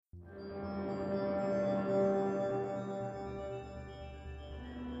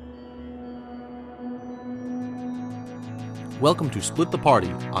Welcome to Split the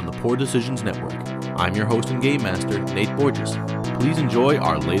Party on the Poor Decisions Network. I'm your host and game master, Nate Borges. Please enjoy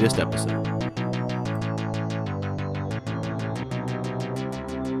our latest episode.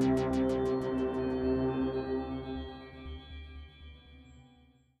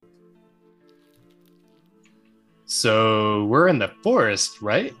 So we're in the forest,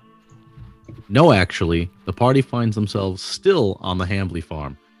 right? No, actually, the party finds themselves still on the Hambley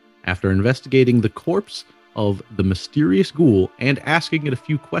farm after investigating the corpse of the mysterious ghoul and asking it a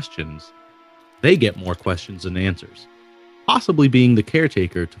few questions. They get more questions than answers. Possibly being the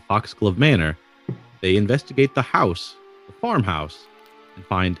caretaker to Foxglove Manor, they investigate the house, the farmhouse, and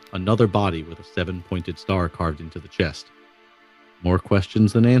find another body with a 7-pointed star carved into the chest. More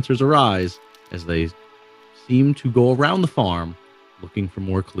questions than answers arise as they seem to go around the farm looking for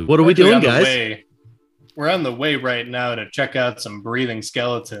more clues. What are we doing, guys? We're on the way right now to check out some breathing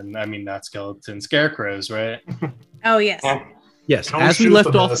scarecrows, right? Oh, yes. Yes, as we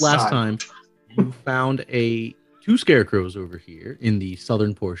left off last time, you found two scarecrows over here in the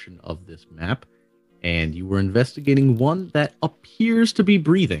southern portion of this map, and you were investigating one that appears to be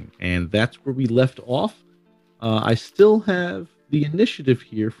breathing, and that's where we left off. I still have the initiative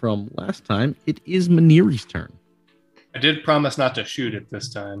here from last time. It is Maniri's turn. I did promise not to shoot it this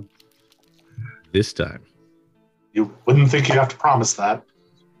time. This time. You wouldn't think you'd have to promise that.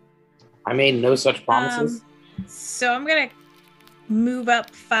 I made no such promises. So I'm going to move up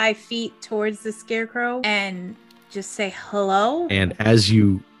 5 feet towards the scarecrow and just say hello. And as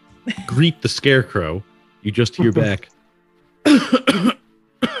you greet the scarecrow, you just hear back.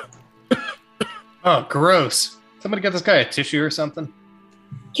 Oh, gross. Somebody get this guy a tissue or something?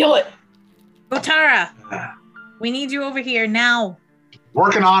 Kill it. Otara, we need you over here now.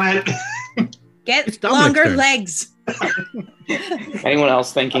 Working on it. Get longer legs. Anyone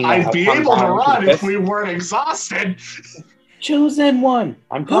else thinking I'd be able to run if we weren't exhausted. Chosen one.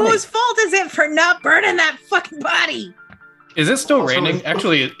 I'm coming. Whose fault is it for not burning that fucking body? Is it still raining?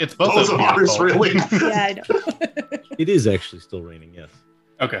 Actually, it's both of ours, really. Yeah, I know. It is actually still raining, yes.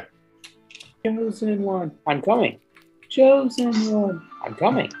 Okay. Chosen one. I'm coming. Chosen one. I'm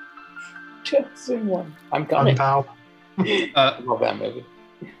coming. Chosen one. I'm coming. Pal. I love that movie.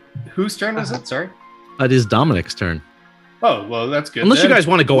 Whose turn was it? Sorry. It is Dominic's turn. Oh, well, that's good. Unless you guys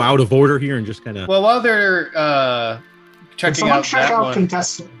want to go out of order here and just kind of... Well, while they're checking out that one,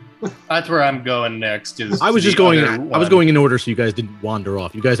 contestant? that's where I'm going next. I was going in order so you guys didn't wander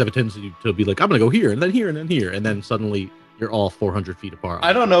off. You guys have a tendency to be like, I'm going to go here, and then here, and then here, and then suddenly you're all 400 feet apart.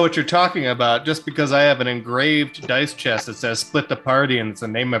 I don't know what you're talking about. Just because I have an engraved dice chest that says "Split the Party" and it's the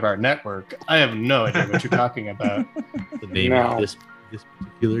name of our network, I have no idea what you're talking about. The name of this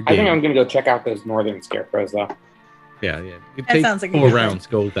particular game. I think I'm going to go check out those northern scarecrows, though. Yeah. It That sounds like 4 rounds.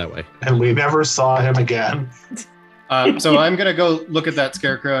 Go that way. And we never saw him again. So I'm going to go look at that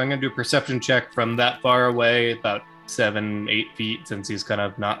scarecrow. I'm going to do a perception check from that far away, about 7-8 feet, since he's kind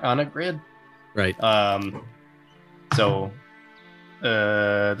of not on a grid. Right. So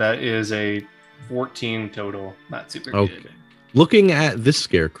that is a 14 total. Not super good. Looking at this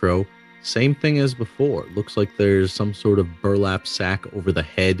scarecrow, same thing as before. Looks like there's some sort of burlap sack over the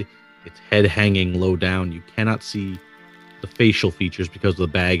head. Its head hanging low down. You cannot see the facial features because of the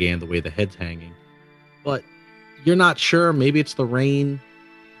bag and the way the head's hanging. But you're not sure. Maybe it's the rain.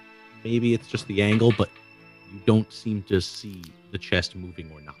 Maybe it's just the angle, but you don't seem to see the chest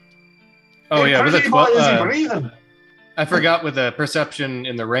moving or not. Oh, yeah. With a I forgot with the perception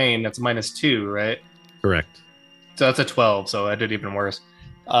in the rain, that's -2, right? Correct. So that's a 12, so I did even worse.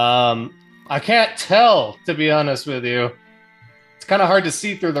 I can't tell, to be honest with you. It's kind of hard to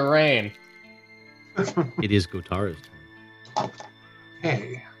see through the rain. It is Gotara's turn.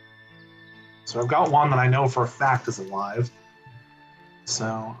 Okay. So I've got one that I know for a fact is alive. So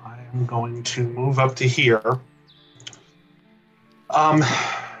I am going to move up to here. I'm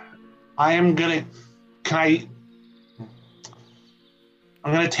going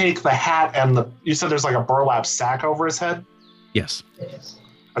to take the hat and you said there's like a burlap sack over his head? Yes.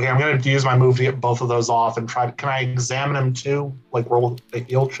 Okay, I'm going to use my move to get both of those off and can I examine him too? Like roll a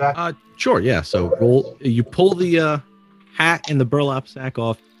heal check? Sure, yeah. So you pull the hat and the burlap sack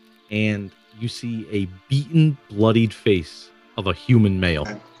off and you see a beaten, bloodied face of a human male.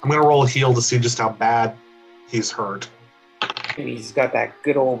 Okay. I'm going to roll a heal to see just how bad he's hurt. Maybe he's got that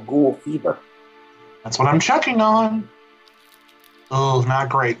good old ghoul fever. That's what I'm checking on. Oh, not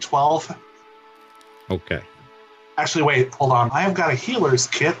great. 12. Okay. Actually, wait, hold on. I have got a healer's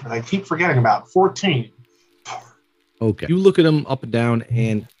kit that I keep forgetting about. 14. Okay. You look at him up and down,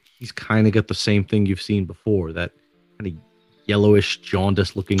 and he's kind of got the same thing you've seen before. That kind of yellowish,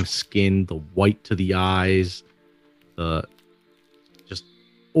 jaundice-looking skin, the white to the eyes, the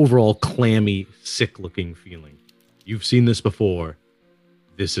overall clammy, sick-looking feeling. You've seen this before.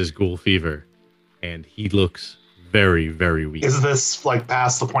 This is ghoul fever, and he looks very, very weak. Is this like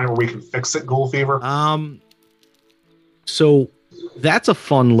past the point where we can fix it, ghoul fever? So that's a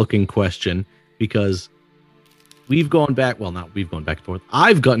fun-looking question because we've gone back. Well, not we've gone back and forth.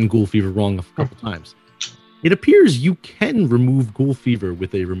 I've gotten ghoul fever wrong a couple times. It appears you can remove ghoul fever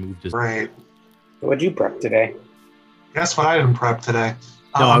with a remove disease. Right. What'd you prep today? Guess what I didn't prep today?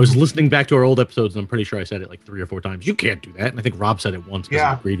 No, I was listening back to our old episodes, and I'm pretty sure I said it like 3 or 4 times. You can't do that. And I think Rob said it once because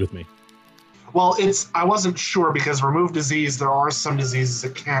he agreed with me. Well, I wasn't sure because remove disease, there are some diseases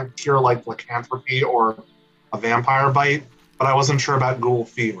that can't cure, like lycanthropy or a vampire bite, but I wasn't sure about ghoul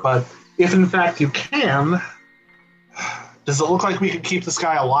fever. But if in fact you can, does it look like we could keep this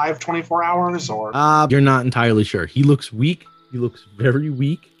guy alive 24 hours? Or You're not entirely sure. He looks weak. He looks very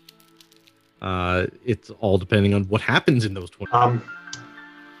weak. It's all depending on what happens in those 20.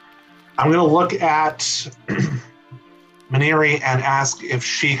 I'm going to look at Maniri and ask if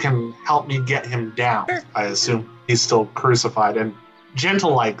she can help me get him down. Sure. I assume he's still crucified and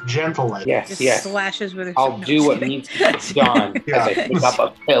gentle-like. Yes, Just yes. slashes with a I'll do what needs to be done as I pick up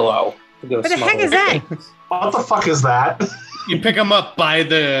a pillow to go What the heck smuggle is that? things. What the fuck is that? You pick him up by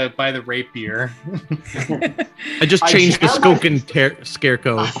the rapier. I just I changed the jam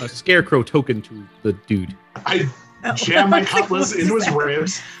scarecrow token to the dude. I jam my cutlass into his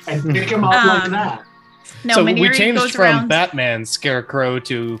ribs and pick him up like that. No, So we Maniri changed goes from around. Batman Scarecrow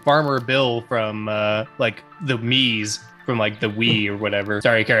to Farmer Bill from like the Mii's from like the Wii or whatever.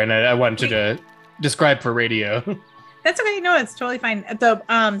 Sorry, Karen, I wanted to describe for radio. That's okay. No, it's totally fine. So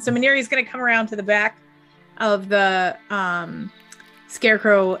Maniri's gonna come around to the back of the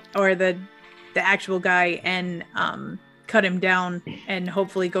scarecrow or the actual guy and cut him down, and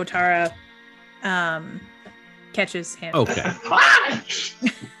hopefully Gotara catches him. Okay.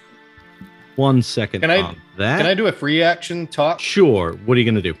 1 second Can I- on that. Can I do a free action talk? Sure. What are you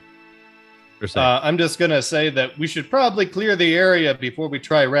going to do? Or say? I'm just gonna say that we should probably clear the area before we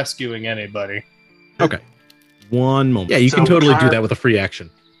try rescuing anybody. Okay. 1 moment. Yeah, you So can totally do Tara- that with a free action.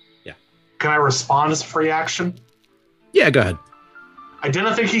 Can I respond as a free action? Yeah, go ahead. I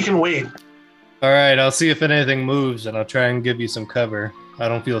didn't think he can wait. All right, I'll see if anything moves, and I'll try and give you some cover. I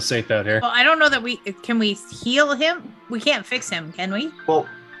don't feel safe out here. Well, I don't know that we heal him. We can't fix him, can we? Well,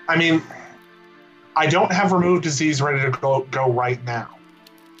 I mean, I don't have remove disease ready to go right now.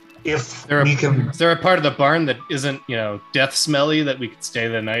 If There we can, Is there a part of the barn that isn't, death smelly that we could stay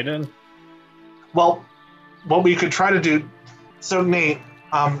the night in? well, what we could try to do. So Nate,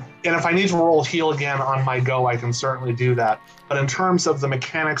 and if I need to roll heal again on my go, I can certainly do that. But in terms of the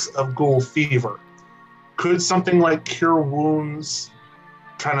mechanics of ghoul fever, could something like cure wounds?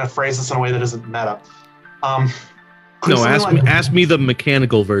 Trying to phrase this in a way that isn't meta. Could No, something ask me the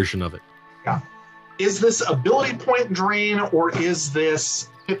mechanical version of it. Is this ability point drain or is this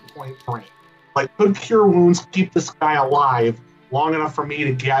hit point drain? Like, could cure wounds keep this guy alive long enough for me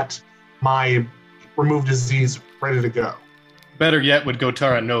to get my remove disease ready to go? Better yet, would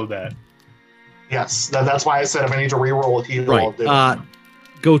Gotara know that? Yes, that's why I said if I need to reroll a heal, I'll Right. do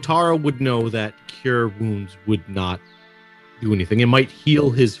it. Gotara would know that cure wounds would not do anything. It might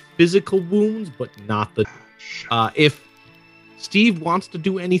heal his physical wounds, but not the... if Steve wants to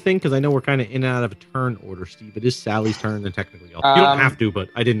do anything, because I know we're kind of in and out of a turn order, Steve. It is Sally's turn, and technically you don't have to, but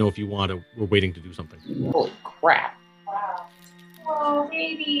I didn't know if you want to. We're waiting to do something. Holy crap. Wow. Oh,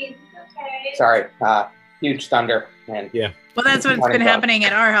 baby. Okay. Sorry. Huge thunder. And Well, that's what's Morning, been Bob. happening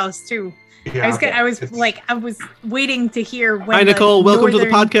at our house too. Yeah, I was it's- I was waiting to hear when Hi, the Nicole. Welcome to the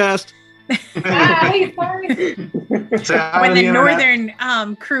northern- podcast. Hi, sorry. Say hi When to the internet.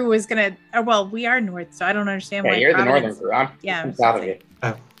 northern crew was gonna, well, we are north, so I don't understand yeah, why. you're the northern Providence- crew. I'm Yeah, proud of you.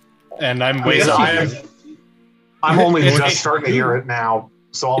 And I'm I way mean, south. I'm only It's- just starting to hear it now,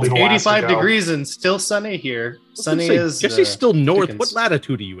 so I'll be It's the last to 85 go. degrees and still sunny here. Sunny Say, is. Jesse's still north. Dickens. What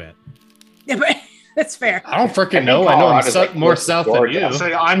latitude are you at? Yeah, but that's fair. I don't I freaking think know. I know I'm Colorado's like more north of south than Georgia. you. So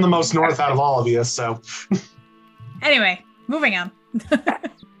I'm the most north out of all of you, so Anyway, moving on.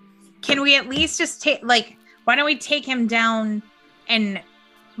 Can we at least just take, like, why don't we take him down and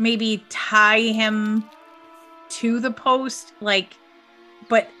maybe tie him to the post, like,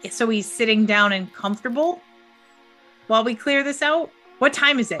 but so he's sitting down and comfortable while we clear this out? What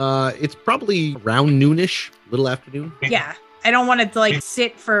time is it? It's probably around noonish, little afternoon. Yeah, I don't want it to like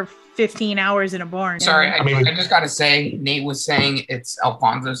sit for 15 hours in a barn. Sorry, I, I mean- I just got to say, Nate was saying it's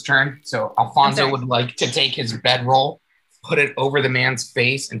Alfonso's turn. So Alfonso Okay. would like to take his bedroll, put it over the man's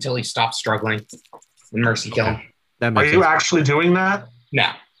face until he stops struggling, and mercy kill him. That are makes you sense. actually doing that?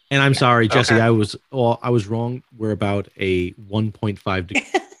 No, And I'm sorry, Jesse, Okay. I was wrong. We're about a 1.5 degree.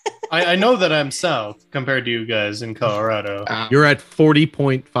 I know that I'm south compared to you guys in Colorado. You're at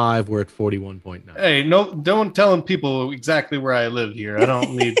 40.5. We're at 41.9. Hey, no, don't tell people exactly where I live here. I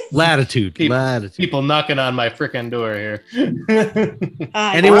don't need Latitude. people knocking on my frickin' door here.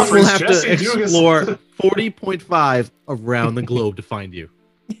 Anyone Well, will have Jesse to Dugas- explore 40.5 around the globe to find you.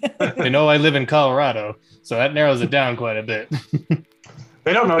 They know I live in Colorado, so that narrows it down quite a bit.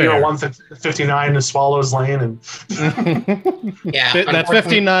 They don't know Fair. you're 159 to Swallows Lane, and Yeah, That's unfortunately-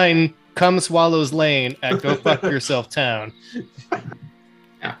 59 Come Swallows Lane at Go Fuck Yourself Town.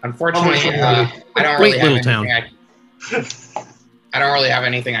 Yeah, unfortunately, Unfortunately. I don't Great really have little anything. I don't really have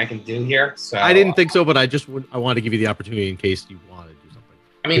anything I can do here. So I didn't think so, but I wanted to give you the opportunity in case you want to do something.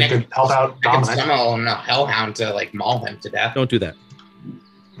 I mean, you I could could help out I could Dominic. summon a hellhound to like maul him to death. Don't do that.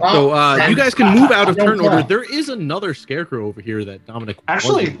 Well, So then- you guys can move out of Don't turn kill order. him. There is another scarecrow over here that Dominic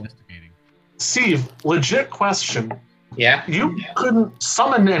Actually- was investigating. Steve, legit question. Yeah. You couldn't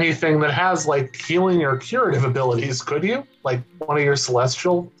summon anything that has like healing or curative abilities, could you? Like one of your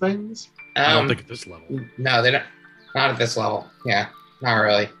celestial things? I don't think at this level. No, they don't. Not at this level. Yeah, not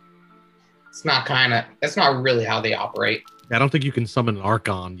really. It's not that's not really how they operate. I don't think you can summon an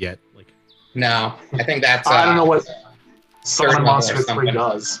Archon yet. Like, No, I think that's. I don't know what Summon level or Monster 3 something.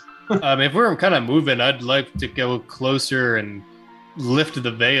 does. If we're kind of moving, I'd like to go closer and lift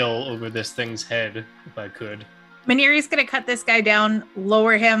the veil over this thing's head, if I could. Maniri's gonna cut this guy down,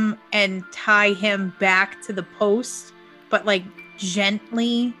 lower him, and tie him back to the post, but like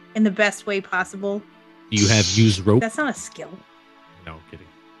gently in the best way possible. do you have used rope? That's not a skill. No, kidding.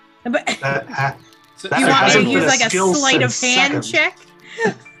 But That ha- So, That you want me to hasn't been use a like a skill sleight of since hand second.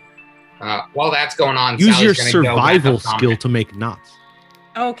 check? While that's going on, Use Sally's your gonna go back survival up Dominic. skill to make knots.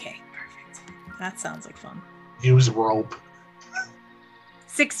 Okay, perfect. That sounds like fun. use rope.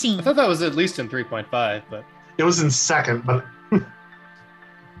 16. I thought that was at least in 3.5, but It was in second, but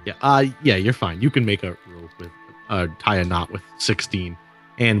Yeah, you're fine. You can make a rope with tie a knot with 16.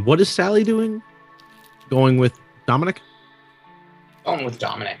 And what is Sally doing? Going with Dominic? Going with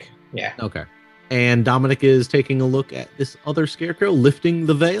Dominic. Yeah. Okay. And Dominic is taking a look at this other scarecrow, lifting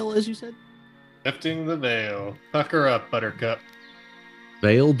the veil, as you said. lifting the veil. Pucker up, Buttercup.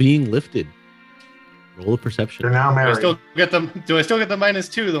 Veil being lifted. Roll a perception. you're now Do I married. still get the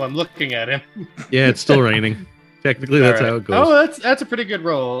 -2 though? I'm looking at him. Yeah, it's still raining. Technically, that's All right. how it goes. Oh, that's a pretty good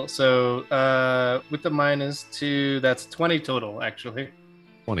roll. So with the -2, that's 20 total, actually.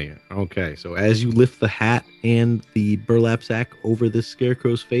 20. Okay, so as you lift the hat and the burlap sack over this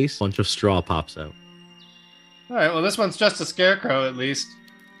scarecrow's face, a bunch of straw pops out. All right. Well, this one's just a scarecrow, at least.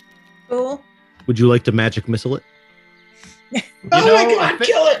 Cool. Would you like to magic missile it? You Oh know, my I god, thi-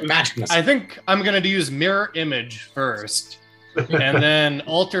 kill it! Magic missile. I think I'm gonna use mirror image first, and then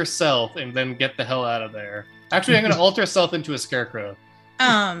alter self, and then get the hell out of there. Actually, I'm gonna alter self into a scarecrow.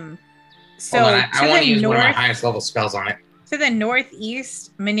 So Hold on, I to want to the use one of my north, highest level spells on it. to the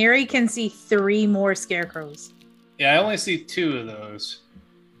northeast, Maniri can see 3 more scarecrows. Yeah, I only see 2 of those.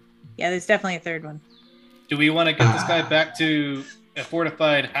 Yeah, there's definitely a third one. Do we want to get this guy back to a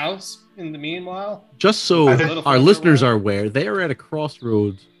fortified house in the meanwhile? Just so I think- our listeners are aware, they are at a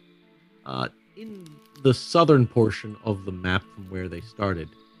crossroads in the southern portion of the map from where they started.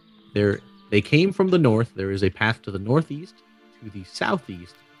 They came from the north. There is a path to the northeast, to the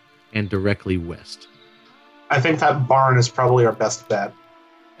southeast, and directly west. I think that barn is probably our best bet.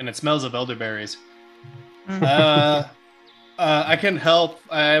 And it smells of elderberries. Mhm. I can help.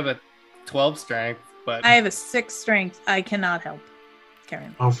 I have a 12 strength, but I have a 6 strength. I cannot help.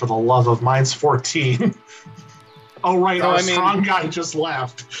 Karen. Oh, for the love of mine's 14. Oh, right, So, our I mean- strong guy just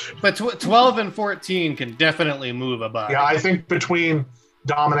left. 12 and 14 can definitely move a body. Yeah, I think between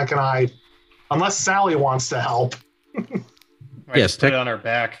Dominic and I, unless Sally wants to help. Right, Yes, put it on her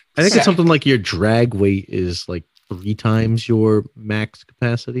back. I think it's something like your drag weight is like 3 times your max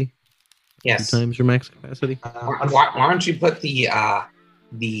capacity. Yes. 2 times your max capacity. Why don't you put the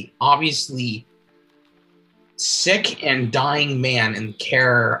obviously sick and dying man in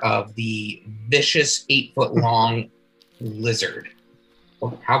care of the vicious 8-foot long lizard?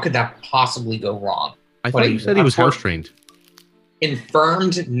 How could that possibly go wrong? I What thought do you you- said he was house trained.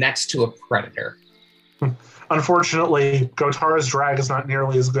 Infirmed next to a predator. Unfortunately, Gotara's drag is not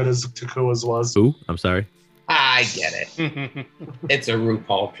nearly as good as Takua's was. Ooh, I'm sorry. I get it. It's a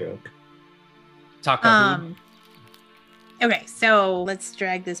RuPaul joke. Taco. Okay, so let's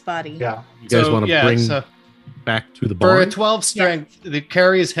drag this body. Yeah. You guys want to bring so back to the for a barn? 12 strength, it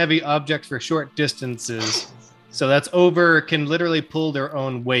carries heavy objects for short distances. So that's over, can literally pull their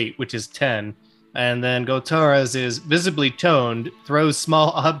own weight, which is 10. And then Gotara's is visibly toned, throws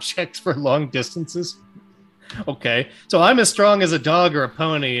small objects for long distances. Okay, so I'm as strong as a dog or a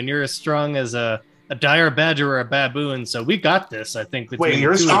pony, and you're as strong as a dire badger or a baboon. So we got this, I think. Wait,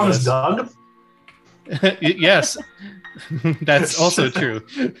 you're as strong as Doug? Yes, that's also true.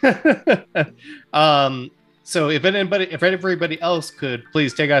 So if everybody else could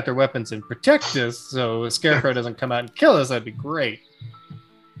please take out their weapons and protect us, so a scarecrow doesn't come out and kill us, that'd be great.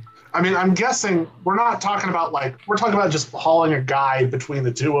 I mean, I'm guessing we're not talking about we're talking about just hauling a guy between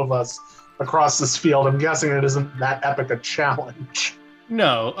the two of us across this field. I'm guessing it isn't that epic a challenge.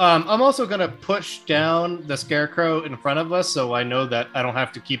 No, I'm also gonna push down the scarecrow in front of us, so I know that I don't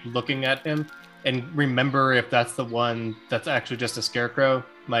have to keep looking at him and remember if that's the one that's actually just a scarecrow.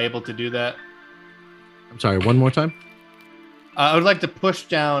 Am I able to do that? I'm sorry, one more time? I would like to push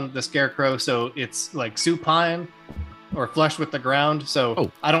down the scarecrow so it's like supine or flush with the ground,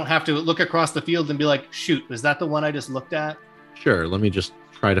 so I don't have to look across the field and be like, shoot, was that the one I just looked at? Sure, let me just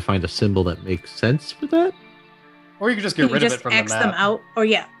try to find a symbol that makes sense for that. Or you could just get rid of it from the map. X them out, or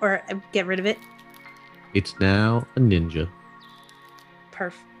get rid of it. It's now a ninja.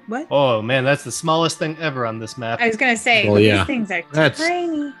 What? Oh man, that's the smallest thing ever on this map. I was gonna say, these things are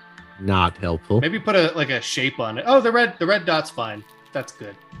tiny. Not helpful. Maybe put a shape on it. Oh, the red dot's fine. That's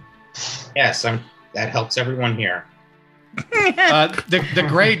good. Yes, that helps everyone here. The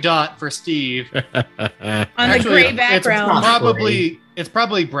gray dot for Steve. On the gray background. It's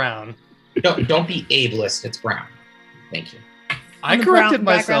probably brown. Don't be ableist. It's brown. Thank you. I corrected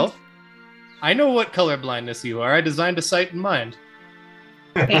myself. I know what color blindness you are. I designed a sight in mind.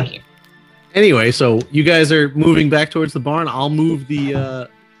 Thank you. Anyway, so you guys are moving back towards the barn. I'll move the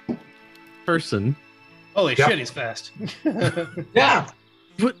person. Holy shit, he's fast. Yeah.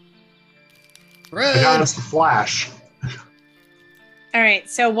 Run. I got us the flash. All right,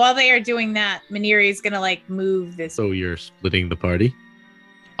 so while they are doing that, Maniri's gonna move this. So you're splitting the party?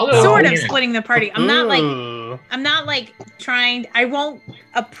 Sort of splitting the party. I'm not trying. I won't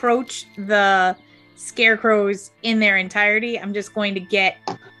approach the scarecrows in their entirety. I'm just going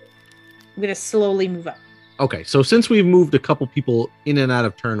to slowly move up. Okay, so since we've moved a couple people in and out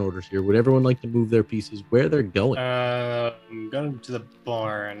of turn orders here, would everyone like to move their pieces where they're going? I'm going to the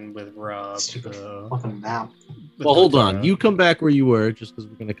barn with Rob. Stupid fucking map. Well, hold on. You come back where you were, just because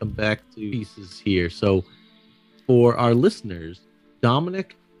we're going to come back to pieces here. So, for our listeners,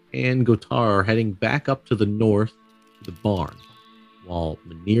 Dominic and Gotar are heading back up to the north to the barn, while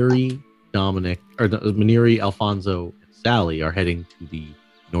Maniri, Alfonso, and Sally are heading to the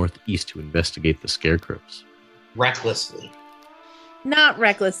northeast to investigate the scarecrows. Recklessly. Not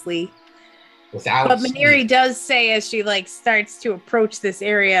recklessly. But Maniri does say as she starts to approach this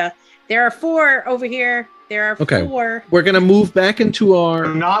area, there are 4 over here. There are 4. We're going to move back into our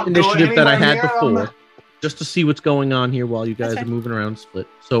initiative that I had before, the... just to see what's going on here while you guys are moving around split.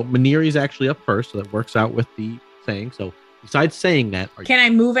 So Maniri's actually up first, so that works out with the saying. So besides saying that... Can I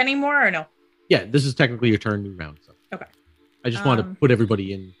move anymore or no? Yeah, this is technically your turn new round. So. Okay. I just want to put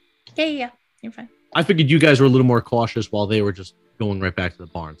everybody in. Yeah, you're fine. I figured you guys were a little more cautious while they were just going right back to the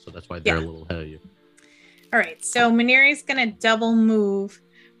barn, so that's why they're a little ahead of you. All right, so Maniri's going to double move,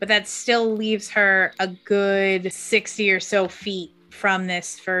 but that still leaves her a good 60 or so feet from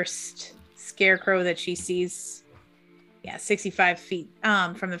this first scarecrow that she sees. Yeah, 65 feet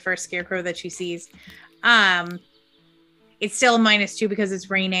from the first scarecrow that she sees. It's still a -2 because it's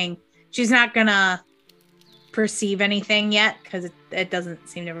raining. She's not going to perceive anything yet because it doesn't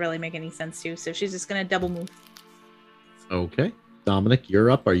seem to really make any sense to, so she's just gonna double move. Okay, Dominic, you're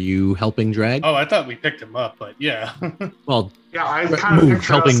up. Are you helping drag? I thought we picked him up, but yeah. Well, yeah, I kind of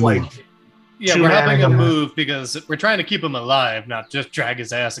helping move. Yeah, we're helping him move because we're trying to keep him alive, not just drag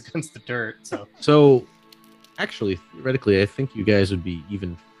his ass against the dirt. So actually, theoretically, I think you guys would be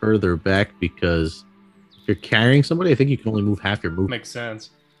even further back because if you're carrying somebody, I think you can only move half your movement. Makes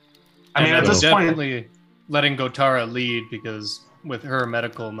sense. I mean, at this point, letting Gotara lead because with her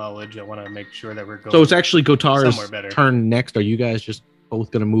medical knowledge, I want to make sure that we're going. So it's actually Gotara's turn next. Are you guys just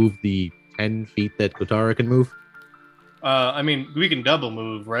both going to move the 10 feet that Gotara can move? I mean, we can double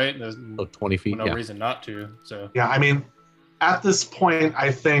move, right? There's 20 feet. No reason not to. So yeah, I mean, at this point,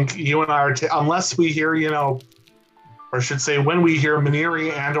 I think you and I are unless we hear, or I should say, when we hear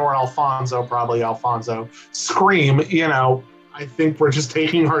Maniri and/or Alfonso, probably Alfonso, scream, I think we're just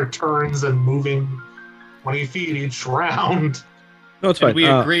taking our turns and moving 20 feet each round. No, it's fine. We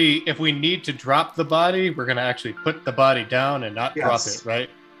agree if we need to drop the body, we're going to actually put the body down and not drop it, right?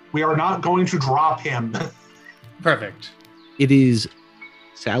 We are not going to drop him. Perfect. It is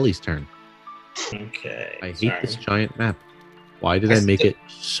Sally's turn. Okay. I hate this giant map. Why did I make it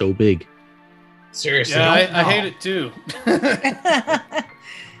so big? Seriously. Yeah, I don't hate know. it too.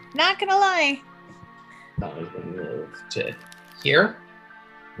 Not gonna lie. Thought I was gonna move to here.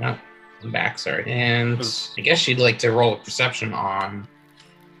 No, I'm back. Sorry. And I guess she'd like to roll a perception on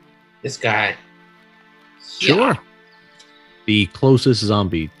this guy. Sure. Yeah. The closest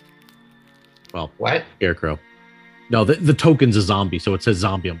zombie. Well, What? Scarecrow. No, the token's a zombie, so it says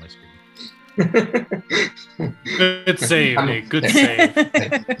zombie on my screen. Good save, Nate. Good save.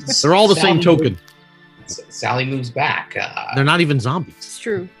 They're all the same Sally- token. Sally moves back. They're not even zombies. It's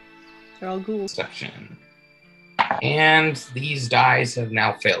true. They're all ghouls. Perception. And these dice have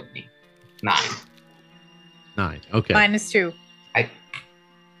now failed me. 9. 9. Okay. -2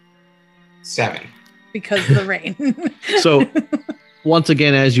 7. because of the rain. So, once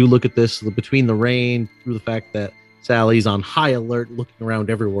again, as you look at this, between the rain, through the fact that Sally's on high alert, looking around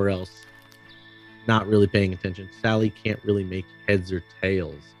everywhere else, not really paying attention, Sally can't really make heads or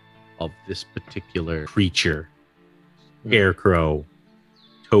tails of this particular creature, scarecrow,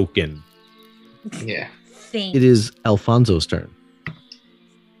 token. Yeah. Thing. It is Alfonso's turn.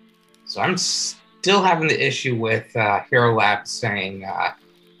 So I'm still having the issue with Hero Lab saying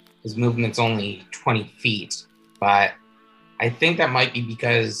his movement's only 20 feet, but I think that might be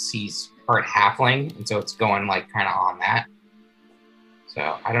because he's part halfling, and so it's going like kind of on that.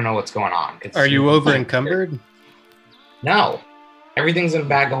 So I don't know what's going on. Are you over encumbered? No. Everything's in a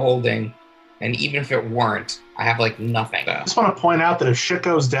bag of holding, and even if it weren't, I have like nothing. I just want to point out that if shit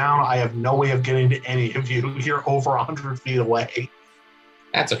goes down, I have no way of getting to any of you. You're over 100 feet away.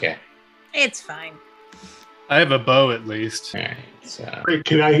 That's okay. It's fine. I have a bow at least. All right. So Wait,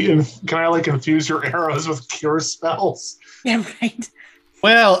 can I like infuse your arrows with cure spells? Yeah, right.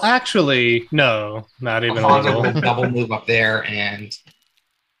 Well, actually, no, not even a Alfonso will little. double move up there and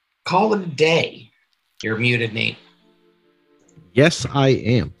call it a day. You're muted, Nate. Yes, I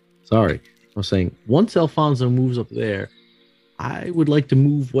am. Sorry. I was saying, once Alfonso moves up there, I would like to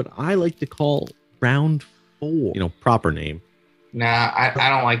move what I like to call round 4. Proper name. Nah, I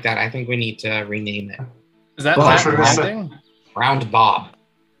don't like that. I think we need to rename it. Is that Well, last sure, that's rounding? Round Bob.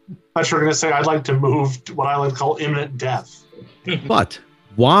 I thought you were going to say I'd like to move to what I like to call imminent death. But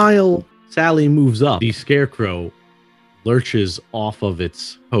while Sally moves up, the scarecrow lurches off of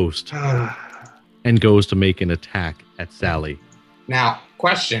its host and goes to make an attack at Sally. Now,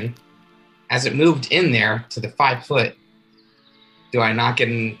 question. As it moved in there to the 5 foot, do I not get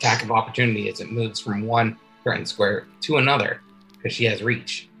an attack of opportunity as it moves from one threatened square to another? Because she has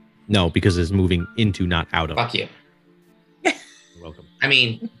reach. No, because it's moving into, not out of. Fuck you. You're welcome. I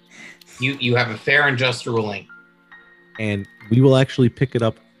mean, you have a fair and just ruling. And we will actually pick it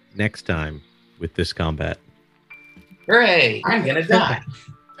up next time with this combat. Hooray! I'm gonna die.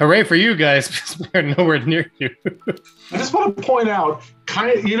 Hooray for you guys, because we're nowhere near you. I just want to point out,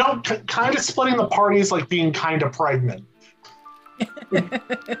 kind of splitting the party is like being kind of pregnant. Well,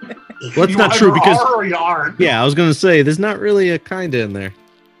 that's You not true either because, are or you aren't. yeah, I was going to say, there's not really a kinda in there.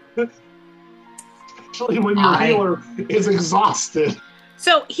 Especially when your healer is exhausted.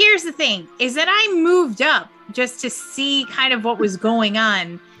 So here's the thing, is that I moved up just to see kind of what was going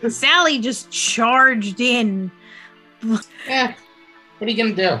on. Sally just charged in. Yeah. What are you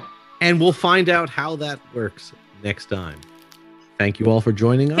gonna do? And we'll find out how that works next time. Thank you all for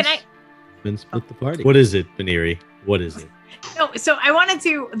joining us. Can I? And split the party. What is it, Beniri? What is it? No, so I wanted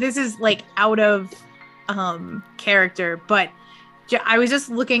to, this is like out of character, but I was just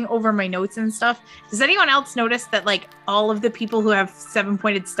looking over my notes and stuff. Does anyone else notice that like all of the people who have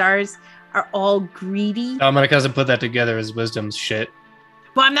 7-pointed stars are all greedy? My cousin put that together as wisdom's shit.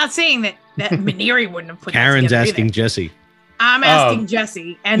 Well, I'm not saying that Maniri wouldn't have put Karen's that together asking either. Jesse. I'm asking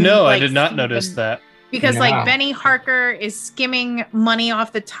Jesse. And No, I like, did not Stephen- notice that. Because No. like Benny Harker is skimming money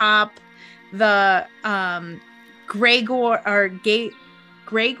off the top. The Gregor,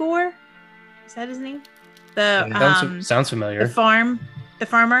 is that his name? The Sounds familiar. the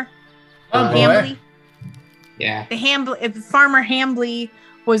farmer. Oh, boy. Hambley. Yeah. Farmer Hambley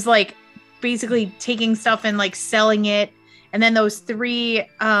was like basically taking stuff and like selling it, and then those 3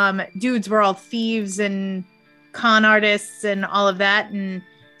 dudes were all thieves and con artists and all of that, and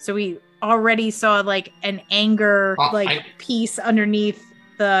so we already saw like an anger piece underneath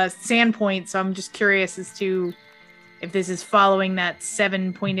the sand point. So I'm just curious as to if this is following that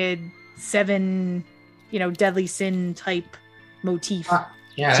 7-pointed, deadly sin type motif.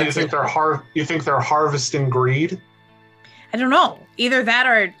 Yeah. So you think they're harvesting greed? I don't know. Either that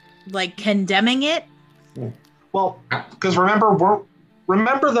or like condemning it. Well, because remember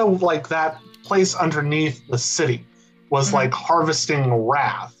though, like that place underneath the city was like harvesting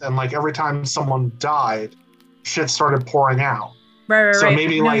wrath, and like every time someone died, shit started pouring out. Right. So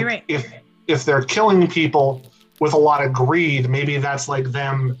maybe No, like you're right. if if they're killing people with a lot of greed, maybe that's like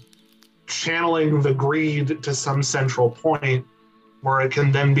them channeling the greed to some central point where it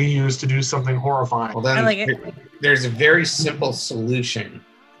can then be used to do something horrifying. Well, then I like it. there's a very simple solution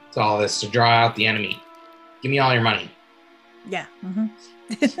to all this to draw out the enemy. Give me all your money. Yeah.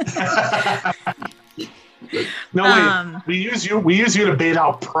 No, wait. We use you to bait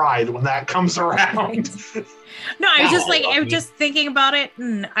out pride when that comes around. No, I was just like, I was just thinking about it,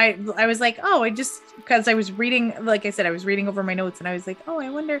 and I was like, oh, because I was reading, like I said, I was reading over my notes, and I was like, oh, I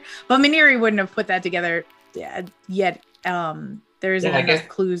wonder, but Maniri wouldn't have put that together yet. There isn't enough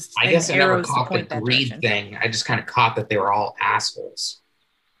clues. I guess I never arrows to caught the point that greed direction. thing. I just kind of caught that they were all assholes.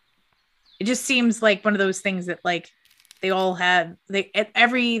 It just seems like one of those things that like they all have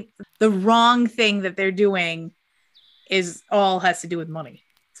the wrong thing that they're doing has to do with money.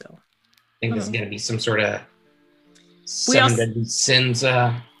 So I think there's going to be some sort of We also- deadly sins.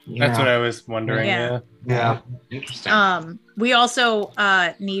 That's what I was wondering. Yeah. Yeah. Interesting. We also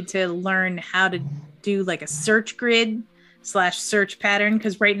need to learn how to do like a search grid / search pattern,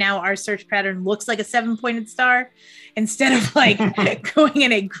 because right now our search pattern looks like a 7-pointed star instead of like going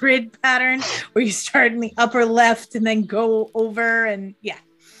in a grid pattern where you start in the upper left and then go over and I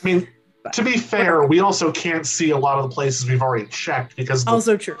mean, to be fair, we also can't see a lot of the places we've already checked because of the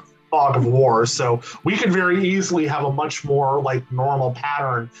also true. fog of war. So we could very easily have a much more like normal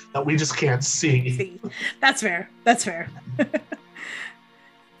pattern that we just can't see. That's fair.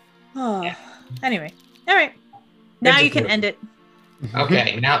 Oh, anyway, all right. Now you can end it.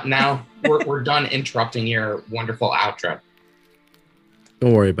 Okay, now we're done interrupting your wonderful outro.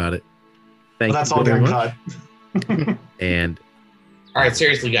 Don't worry about it. Thank That's you all very getting much. cut. And All right,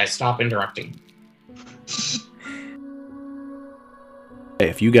 seriously, guys, stop interrupting.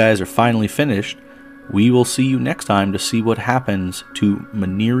 If you guys are finally finished, we will see you next time to see what happens to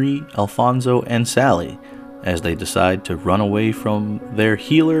Maniri, Alfonso, and Sally as they decide to run away from their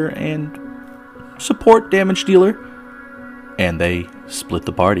healer and support damage dealer, and they split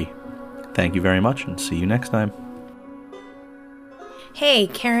the party. Thank you very much, and see you next time. Hey,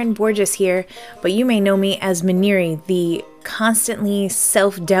 Karen Borges here, but you may know me as Maniri, the constantly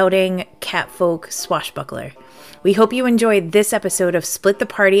self-doubting catfolk swashbuckler. We hope you enjoyed this episode of Split the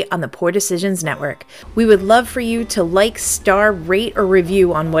Party on the Poor Decisions Network. We would love for you to like, star, rate, or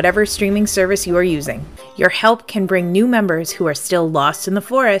review on whatever streaming service you are using. Your help can bring new members who are still lost in the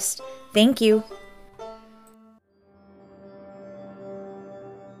forest. Thank you.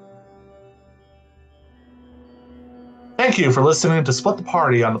 Thank you for listening to Split the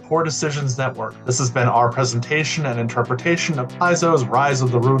Party on the Poor Decisions Network. This has been our presentation and interpretation of Paizo's Rise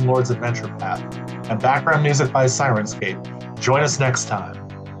of the Rune Lord's Adventure Path, and background music by Sirenscape. Join us next time.